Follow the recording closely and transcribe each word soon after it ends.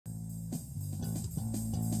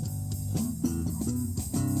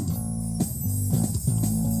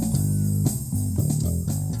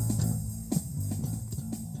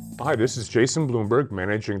Hi, this is Jason Bloomberg,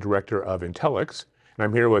 Managing Director of Intellyx, and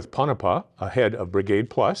I'm here with Ponappa, head of Brigade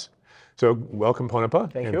Plus. So welcome,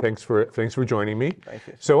 Ponappa, Thank and you. Thanks for joining me. Thank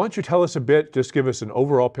you. So why don't you tell us a bit, just give us an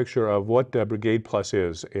overall picture of what Brigade Plus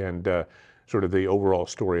is and sort of the overall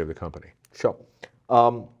story of the company. Sure.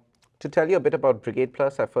 To tell you a bit about Brigade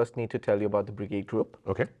Plus, I first need to tell you about the Brigade Group,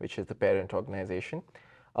 Okay. which is the parent organization.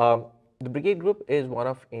 The Brigade Group is one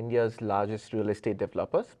of India's largest real estate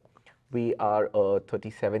developers. We are a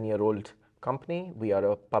 37-year-old company. We are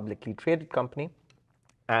a publicly traded company.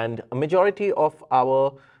 And a majority of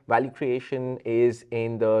our value creation is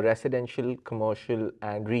in the residential, commercial,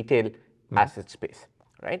 and retail asset space,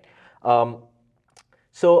 right?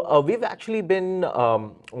 So we've actually been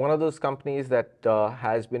one of those companies that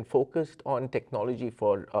has been focused on technology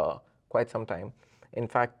for quite some time. In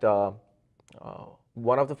fact,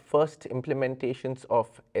 one of the first implementations of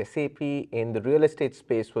SAP in the real estate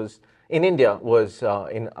space was in India was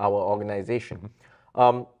in our organization.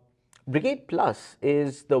 Brigade Plus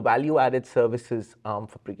is the value-added services arm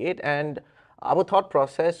for Brigade, and our thought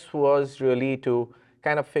process was really to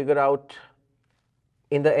kind of figure out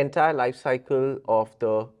in the entire life cycle of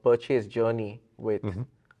the purchase journey with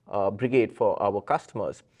Brigade for our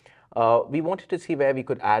customers. We wanted to see where we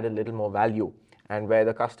could add a little more value and where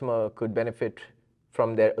the customer could benefit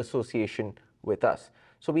from their association with us.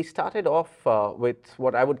 So we started off with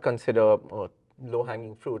what I would consider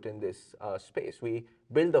low-hanging fruit in this space. We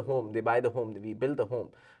build the home, they buy the home, we build the home.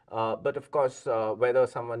 But of course, whether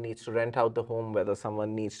someone needs to rent out the home, whether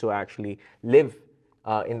someone needs to actually live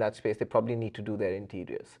in that space, they probably need to do their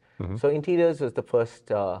interiors. So interiors was the first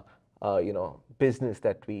business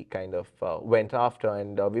that we kind of went after,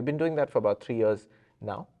 and we've been doing that for about 3 years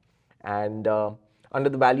now. And under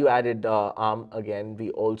the value-added arm, again,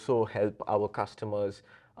 we also help our customers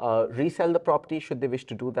resell the property should they wish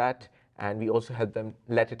to do that, and we also help them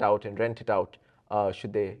let it out and rent it out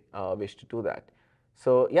should they wish to do that.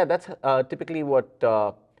 So yeah, that's typically what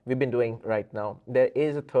we've been doing right now. There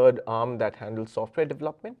is a third arm that handles software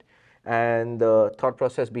development, and the thought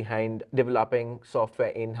process behind developing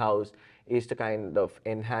software in-house is to kind of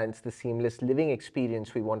enhance the seamless living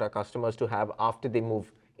experience we want our customers to have after they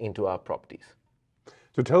move into our properties.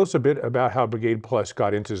 So tell us a bit about how Brigade Plus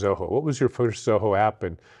got into Zoho. What was your first Zoho app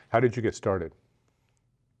and how did you get started?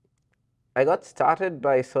 I got started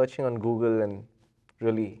by searching on Google and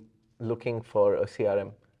really looking for a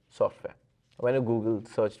CRM software. I went to Google,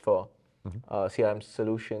 searched for CRM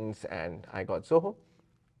solutions, and I got Zoho.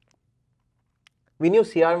 We knew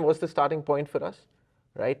CRM was the starting point for us,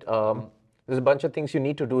 right? There's a bunch of things you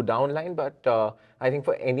need to do downline, but I think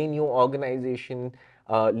for any new organization,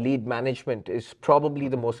 lead management is probably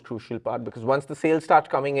the most crucial part, because once the sales start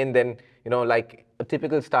coming in, then, like a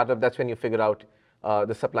typical startup, that's when you figure out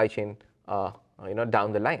the supply chain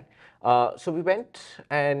down the line. So we went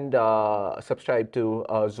and subscribed to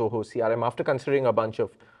Zoho CRM after considering a bunch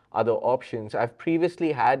of other options. I've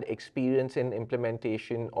previously had experience in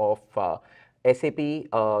implementation of SAP,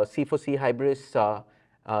 C4C Hybris,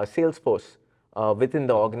 Salesforce within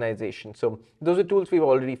the organization. So those are tools we were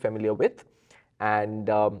already familiar with. And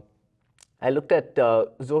I looked at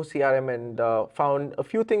Zoho CRM and found a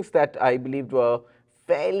few things that I believed were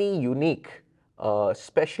fairly unique,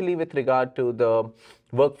 especially with regard to the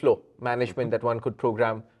workflow management that one could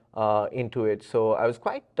program into it. So I was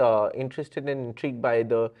quite interested and intrigued by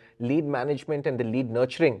the lead management and the lead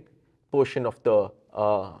nurturing portion of the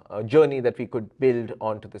journey that we could build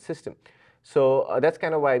onto the system. So that's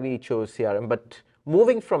kind of why we chose CRM. But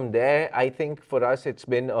moving from there, I think for us it's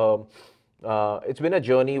been a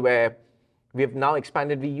journey where we have now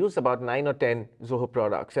expanded. We use about 9 or 10 Zoho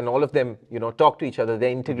products, and all of them, talk to each other. They're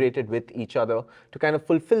integrated with each other to kind of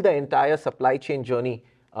fulfill the entire supply chain journey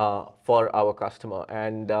for our customer.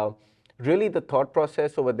 And really the thought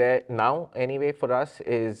process over there now, anyway, for us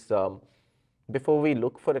is before we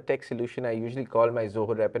look for a tech solution, I usually call my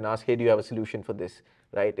Zoho rep and ask, hey, do you have a solution for this,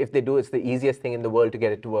 right? If they do, it's the easiest thing in the world to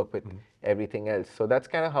get it to work with everything else. So that's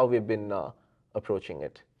kind of how we've been approaching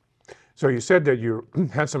it. So you said that you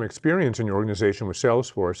had some experience in your organization with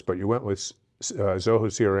Salesforce, but you went with Zoho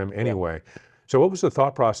CRM anyway. Yeah. So what was the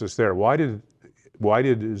thought process there? How is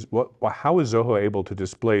Zoho able to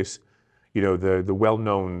displace, the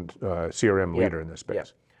well-known CRM leader in this space? Yeah.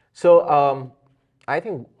 So I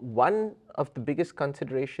think one of the biggest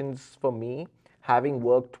considerations for me, having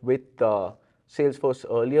worked with Salesforce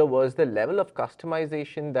earlier, was the level of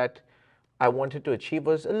customization that I wanted to achieve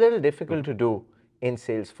was a little difficult to do in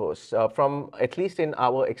Salesforce. From at least in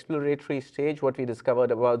our exploratory stage, what we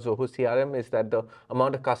discovered about Zoho CRM is that the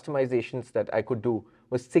amount of customizations that I could do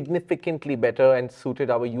was significantly better and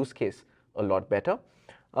suited our use case a lot better.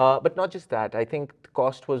 But not just that, I think the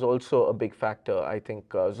cost was also a big factor. I think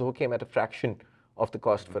Zoho came at a fraction of the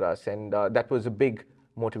cost for us, and that was a big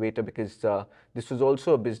motivator because this was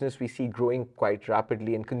also a business we see growing quite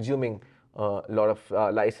rapidly and consuming a lot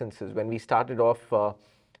of licenses. When we started off,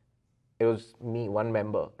 it was me, one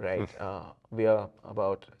member, right? We are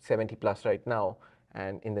about 70 plus right now,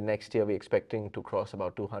 and in the next year, we're expecting to cross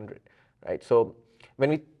about 200, right? So when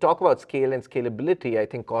we talk about scale and scalability, I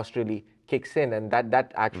think cost really kicks in, and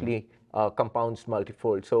that actually compounds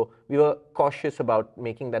multifold. So we were cautious about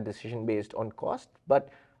making that decision based on cost. But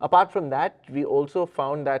apart from that, we also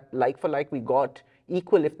found that like for like, we got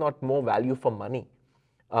equal, if not more value for money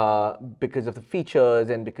because of the features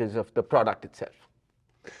and because of the product itself.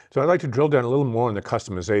 So I'd like to drill down a little more on the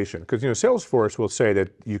customization, because Salesforce will say that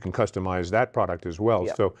you can customize that product as well.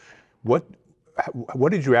 Yeah. So what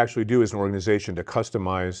did you actually do as an organization to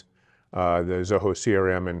customize the Zoho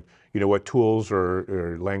CRM, and what tools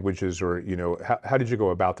or languages, or how did you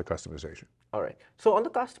go about the customization? All right. So on the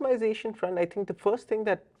customization front, I think the first thing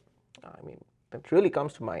that really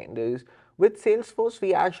comes to mind is with Salesforce,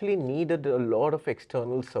 we actually needed a lot of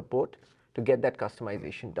external support to get that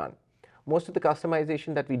customization done. Most of the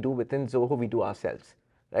customization that we do within Zoho, we do ourselves,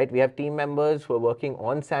 right? We have team members who are working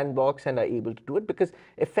on Sandbox and are able to do it because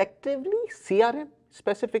effectively CRM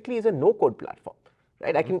specifically is a no-code platform,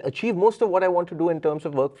 right? I can achieve most of what I want to do in terms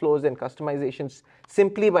of workflows and customizations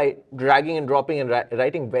simply by dragging and dropping and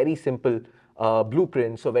writing very simple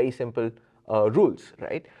blueprints or very simple rules,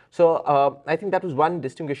 right? So I think that was one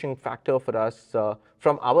distinguishing factor for us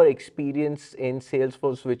from our experience in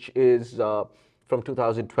Salesforce, which is from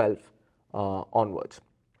 2012 onwards.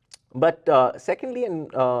 But secondly, and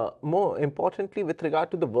more importantly, with regard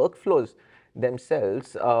to the workflows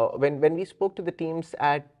themselves, when we spoke to the teams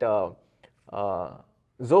at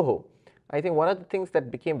Zoho, I think one of the things that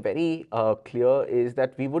became very clear is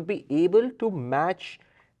that we would be able to match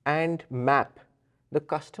and map the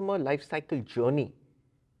customer lifecycle journey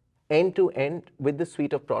end to end with the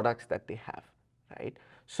suite of products that they have, right?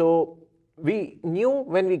 So we knew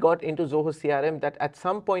when we got into Zoho CRM that at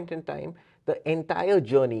some point in time, the entire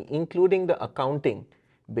journey, including the accounting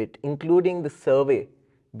bit, including the survey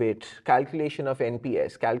bit, calculation of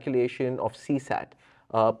NPS, calculation of CSAT,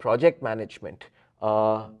 project management,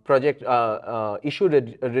 project issue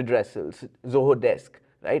redressals, Zoho Desk,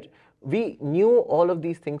 right? We knew all of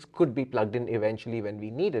these things could be plugged in eventually when we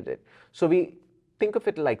needed it. So we think of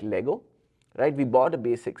it like Lego, right? We bought a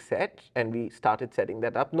basic set and we started setting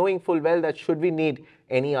that up, knowing full well that should we need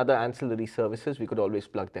any other ancillary services, we could always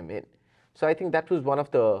plug them in. So I think that was one of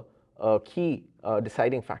the key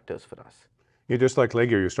deciding factors for us. You're just like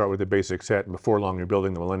Lego, you start with a basic set, and before long you're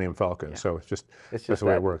building the Millennium Falcon. Yeah. So it's just that's the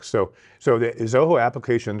way it works. So the Zoho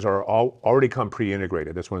applications are already come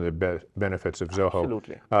pre-integrated. That's one of the benefits of Zoho.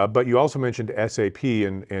 Absolutely. But you also mentioned SAP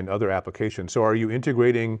and other applications. So are you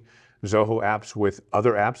integrating Zoho apps with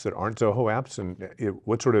other apps that aren't Zoho apps, and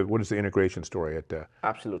what is the integration story at?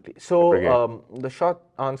 Absolutely. So the short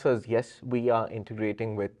answer is yes. We are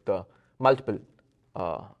integrating with multiple,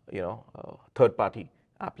 third-party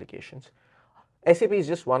applications. SAP is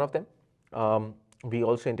just one of them. We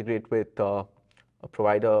also integrate with a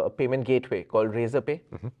provider, a payment gateway called Razorpay,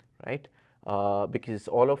 right? Because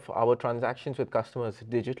all of our transactions with customers are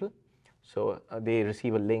digital. So they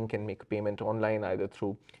receive a link and make a payment online either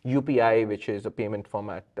through UPI, which is a payment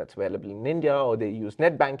format that's available in India, or they use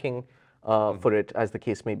net banking for it, as the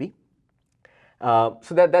case may be. So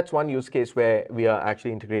that's one use case where we are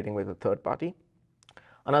actually integrating with a third party.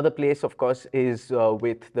 Another place, of course, is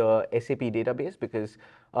with the SAP database, because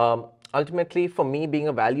ultimately, for me, being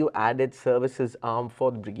a value-added services arm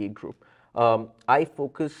for the Brigade Group, I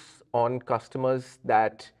focus on customers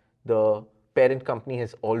that the parent company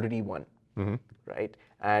has already won, right?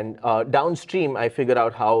 And downstream, I figure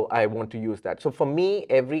out how I want to use that. So for me,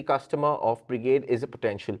 every customer of Brigade is a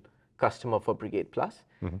potential customer for Brigade Plus.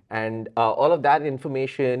 And all of that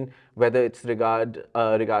information, whether it's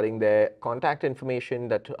regarding their contact information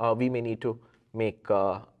that we may need to make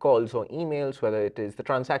calls or emails, whether it is the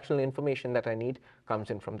transactional information that I need,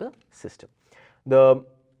 comes in from the system. The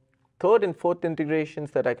third and fourth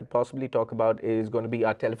integrations that I could possibly talk about is going to be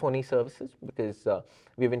our telephony services, because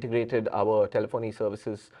we've integrated our telephony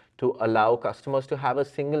services to allow customers to have a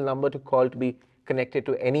single number to call to be connected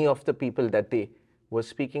to any of the people that they were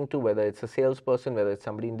speaking to, whether it's a salesperson, whether it's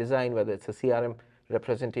somebody in design, whether it's a CRM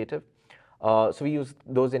representative. So we use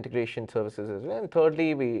those integration services as well. And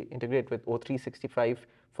thirdly, we integrate with O365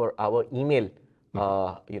 for our email,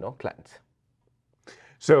 clients.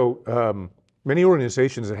 So Many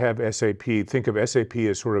organizations that have SAP think of SAP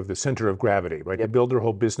as sort of the center of gravity, right? They build their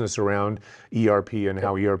whole business around ERP and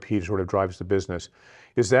how ERP sort of drives the business.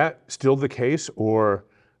 Is that still the case, or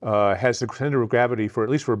has the center of gravity, for at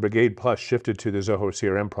least for Brigade Plus, shifted to the Zoho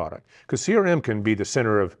CRM product? Because CRM can be the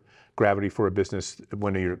center of gravity for a business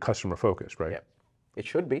when you're customer focused, right? Yeah, it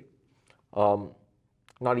should be.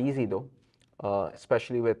 Not easy though,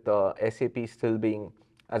 especially with SAP still being,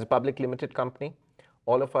 as a public limited company,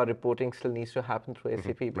 all of our reporting still needs to happen through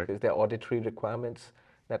SAP because there are auditory requirements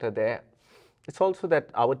that are there. It's also that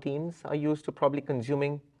our teams are used to probably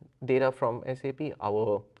consuming data from SAP.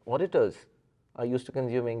 Our auditors are used to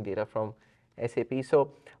consuming data from SAP.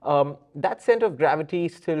 So that center of gravity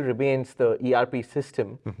still remains the ERP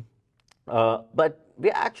system. But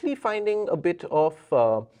we're actually finding a bit of,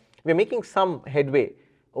 we're making some headway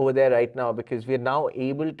over there right now, because we're now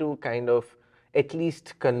able to kind of at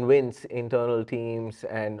least convince internal teams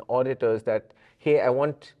and auditors that, hey, I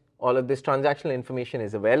want all of this transactional information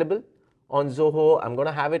is available on Zoho. I'm going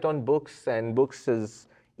to have it on Books, and Books is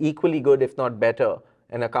equally good, if not better,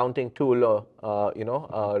 an accounting tool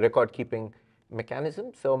or record keeping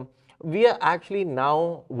mechanism. So we are actually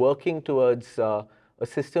now working towards a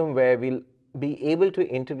system where we'll be able to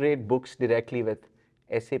integrate Books directly with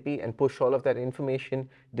SAP and push all of that information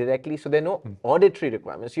directly, so there are no auditory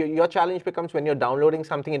requirements. Your challenge becomes when you're downloading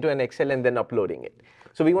something into an Excel and then uploading it.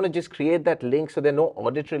 So we want to just create that link so there are no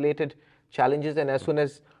audit-related challenges, and as soon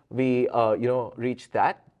as we reach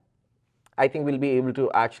that, I think we'll be able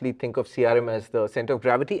to actually think of CRM as the center of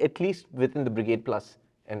gravity, at least within the Brigade Plus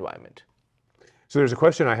environment. So there's a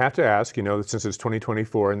question I have to ask, since it's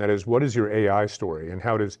 2024, and that is, what is your AI story, and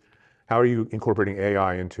how are you incorporating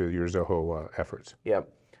AI into your Zoho efforts? Yeah,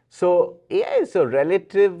 so AI is a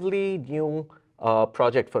relatively new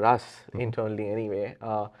project for us internally anyway.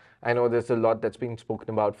 I know there's a lot that's been spoken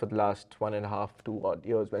about for the last 1.5, 2 odd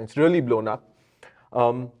years when it's really blown up.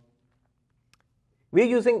 We're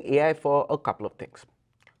using AI for a couple of things.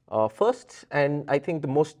 First, and I think the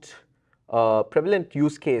most prevalent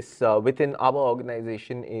use case within our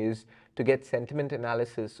organization is to get sentiment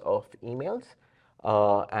analysis of emails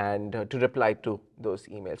and to reply to those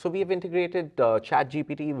emails. So we have integrated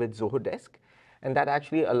ChatGPT with Zoho Desk, and that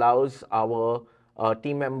actually allows our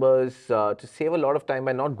team members to save a lot of time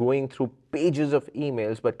by not going through pages of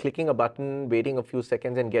emails, but clicking a button, waiting a few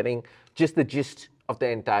seconds, and getting just the gist of the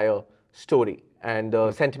entire story and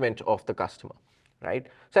the sentiment of the customer, right?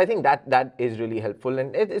 So I think that is really helpful,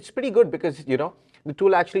 and it's pretty good because the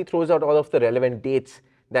tool actually throws out all of the relevant dates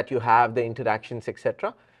that you have, the interactions,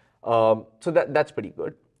 etc. So that's pretty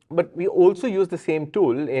good. But we also use the same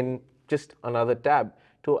tool in just another tab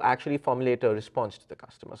to actually formulate a response to the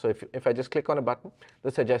customer. So if I just click on a button,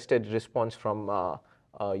 the suggested response from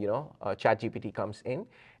ChatGPT comes in,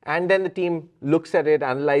 and then the team looks at it,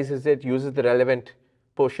 analyzes it, uses the relevant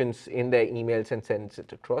portions in their emails and sends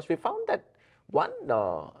it across. We found that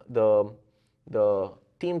the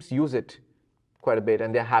teams use it quite a bit,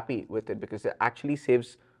 and they're happy with it because it actually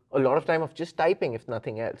saves a lot of time of just typing, if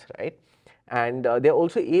nothing else, right? And they're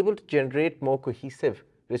also able to generate more cohesive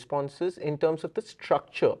responses in terms of the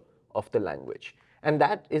structure of the language. And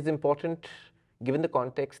that is important given the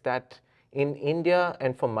context that in India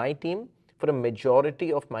and for my team, for a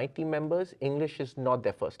majority of my team members, English is not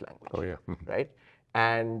their first language. Oh, yeah. Right?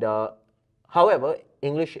 And however,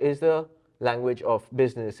 English is the language of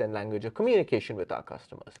business and language of communication with our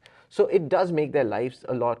customers. So it does make their lives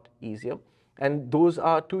a lot easier. And those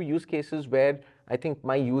are two use cases where I think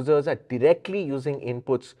my users are directly using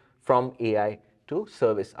inputs from AI to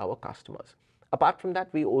service our customers. Apart from that,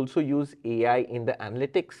 we also use AI in the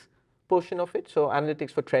analytics portion of it. So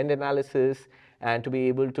analytics for trend analysis and to be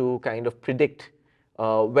able to kind of predict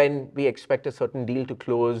when we expect a certain deal to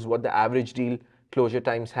close, what the average deal closure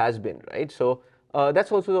times has been, right? So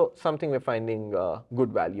that's also something we're finding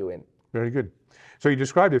good value in. Very good. So you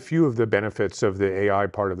described a few of the benefits of the AI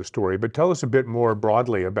part of the story, but tell us a bit more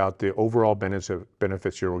broadly about the overall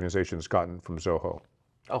benefits your organization's gotten from Zoho.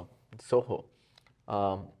 Oh, Zoho.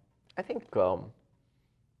 I think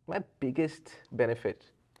my biggest benefit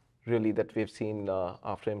really that we've seen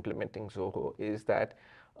after implementing Zoho is that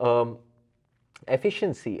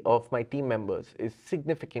efficiency of my team members is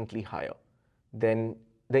significantly higher than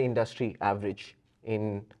the industry average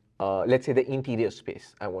in, let's say, the interior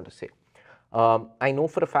space, I want to say. I know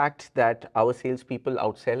for a fact that our salespeople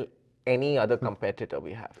outsell any other competitor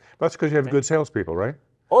we have. That's because you have good salespeople, right?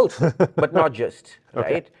 Also, but not just,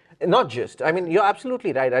 Okay. right? Not just. I mean, you're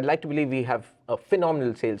absolutely right. I'd like to believe we have a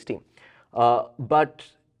phenomenal sales team. But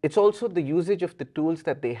it's also the usage of the tools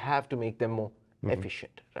that they have to make them more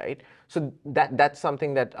efficient, right? So that's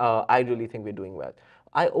something that I really think we're doing well.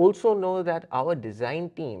 I also know that our design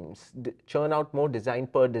teams churn out more design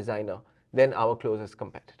per designer than our closest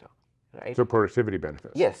competitor, right? So productivity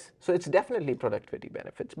benefits. Yes, so it's definitely productivity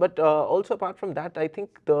benefits. But also apart from that, I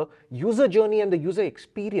think the user journey and the user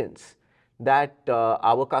experience that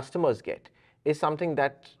our customers get is something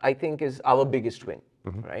that I think is our biggest win,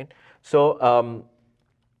 right? So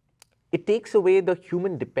it takes away the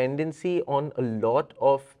human dependency on a lot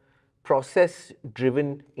of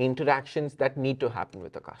process-driven interactions that need to happen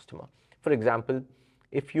with a customer. For example,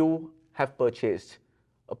 if you have purchased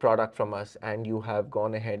a product from us and you have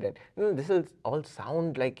gone ahead and this will all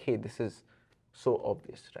sound like, hey, this is so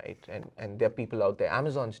obvious, right? And there are people out there,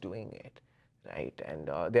 Amazon's doing it, right? And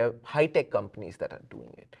there are high-tech companies that are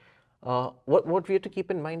doing it. What we have to keep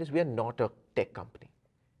in mind is we are not a tech company.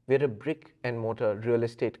 We're a brick and mortar real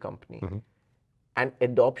estate company. And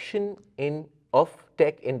adoption of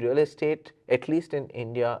tech in real estate, at least in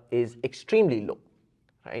India, is extremely low,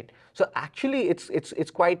 right? So actually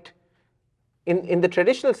it's quite, in the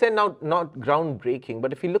traditional sense, now not groundbreaking,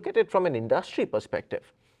 but if you look at it from an industry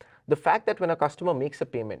perspective, the fact that when a customer makes a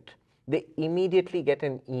payment, they immediately get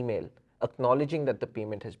an email acknowledging that the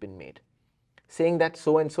payment has been made, saying that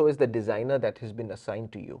so-and-so is the designer that has been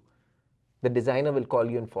assigned to you. The designer will call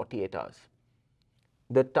you in 48 hours.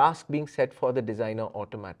 The task being set for the designer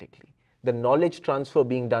automatically. The knowledge transfer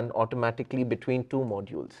being done automatically between two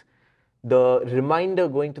modules. The reminder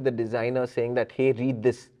going to the designer saying that, hey, read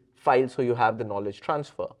this file so you have the knowledge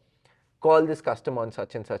transfer. Call this customer on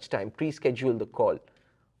such and such time. Pre-schedule the call.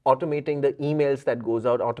 Automating the emails that goes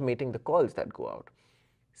out, automating the calls that go out.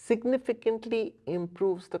 Significantly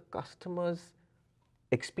improves the customer's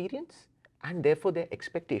experience and therefore their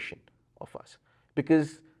expectation of us.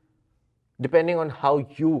 Because depending on how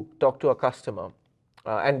you talk to a customer,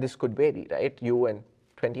 and this could vary, right? You and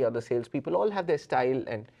 20 other salespeople all have their style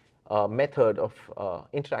and method of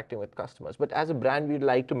interacting with customers. But as a brand, we'd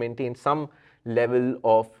like to maintain some level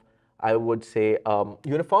of, I would say,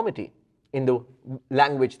 uniformity in the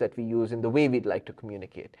language that we use, in the way we'd like to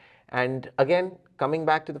communicate. And again, coming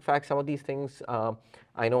back to the fact, some of these things,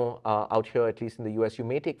 I know out here, at least in the US, you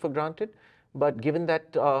may take for granted. But given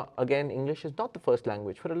that, again, English is not the first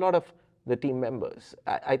language for a lot of the team members,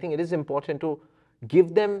 I think it is important to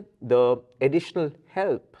give them the additional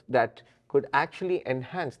help that could actually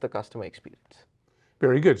enhance the customer experience.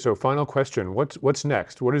 Very good. So final question, what's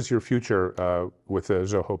next? What is your future with the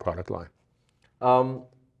Zoho product line?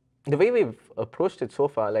 The way we've approached it so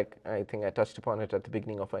far, like I think I touched upon it at the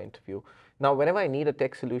beginning of our interview. Now, whenever I need a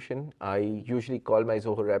tech solution, I usually call my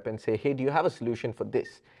Zoho rep and say, hey, do you have a solution for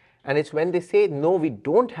this? And it's when they say, no, we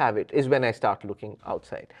don't have it, is when I start looking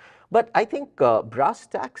outside. But I think brass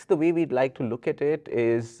tacks, the way we'd like to look at it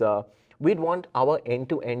is we'd want our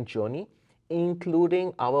end-to-end journey,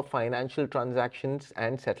 including our financial transactions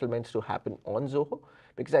and settlements to happen on Zoho,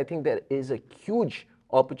 because I think there is a huge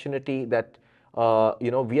opportunity that we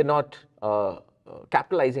are not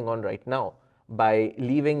capitalizing on right now by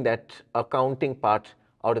leaving that accounting part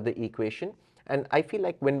out of the equation. And I feel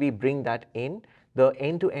like when we bring that in, the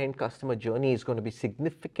end-to-end customer journey is going to be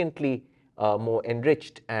significantly more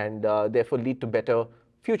enriched and therefore lead to better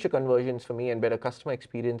future conversions for me and better customer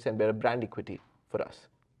experience and better brand equity for us.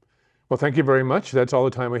 Well, thank you very much. That's all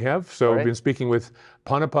the time we have. So we've been speaking with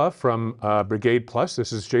Ponappa from Brigade Plus.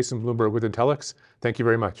 This is Jason Bloomberg with Intellyx. Thank you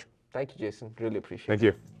very much. Thank you, Jason. Really appreciate it. Thank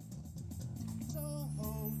you.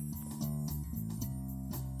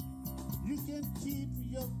 You can keep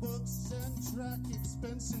your books and track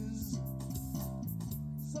expenses.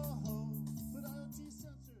 Zoho.